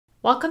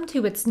Welcome to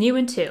What's New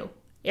in 2,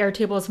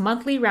 Airtable's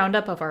monthly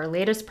roundup of our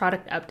latest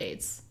product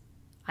updates.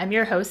 I'm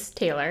your host,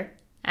 Taylor,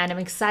 and I'm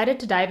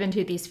excited to dive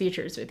into these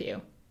features with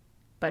you.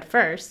 But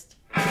first,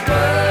 what's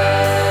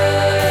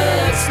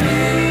new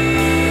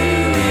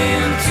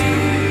in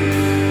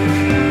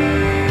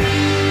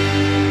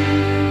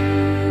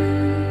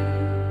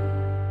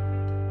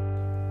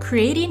 2?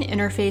 Creating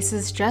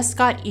interfaces just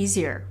got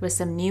easier with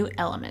some new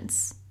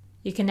elements.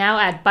 You can now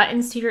add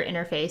buttons to your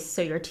interface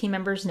so your team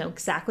members know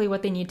exactly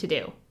what they need to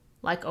do,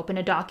 like open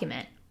a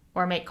document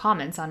or make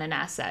comments on an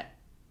asset.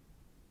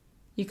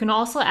 You can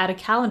also add a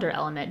calendar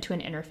element to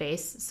an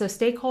interface so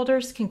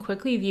stakeholders can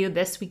quickly view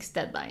this week's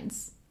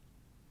deadlines.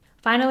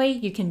 Finally,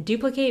 you can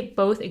duplicate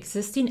both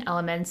existing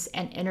elements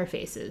and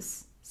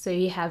interfaces so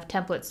you have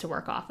templates to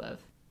work off of.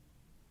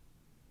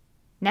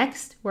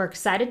 Next, we're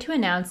excited to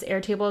announce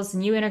Airtable's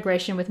new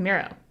integration with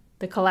Miro,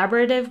 the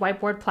collaborative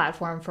whiteboard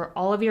platform for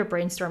all of your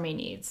brainstorming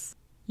needs.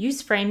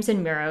 Use frames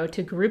in Miro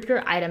to group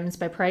your items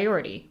by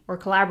priority or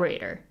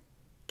collaborator,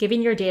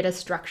 giving your data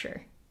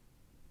structure.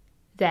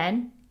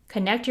 Then,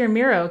 connect your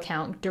Miro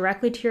account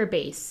directly to your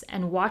base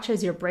and watch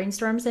as your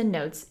brainstorms and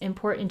notes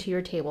import into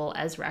your table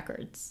as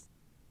records.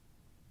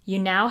 You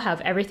now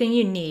have everything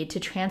you need to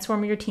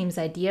transform your team's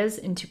ideas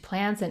into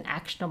plans and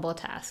actionable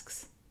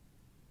tasks.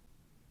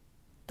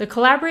 The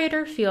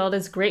collaborator field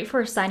is great for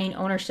assigning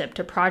ownership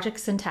to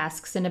projects and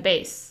tasks in a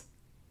base.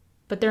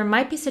 But there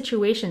might be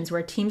situations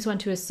where teams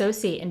want to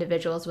associate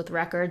individuals with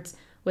records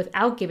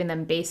without giving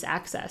them base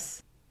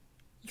access.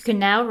 You can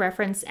now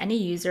reference any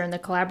user in the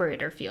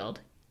collaborator field,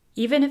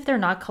 even if they're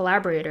not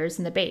collaborators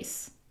in the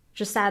base.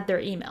 Just add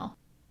their email.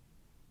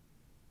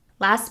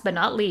 Last but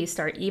not least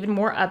are even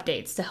more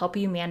updates to help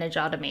you manage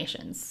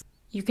automations.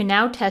 You can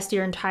now test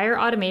your entire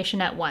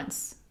automation at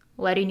once,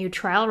 letting you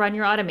trial run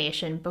your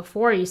automation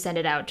before you send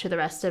it out to the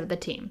rest of the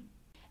team.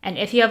 And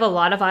if you have a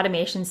lot of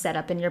automations set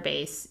up in your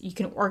base, you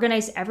can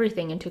organize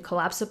everything into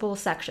collapsible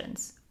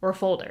sections or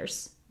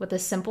folders with a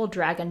simple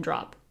drag and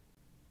drop.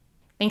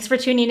 Thanks for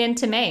tuning in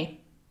to May.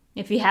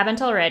 If you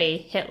haven't already,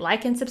 hit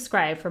like and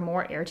subscribe for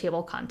more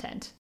Airtable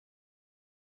content.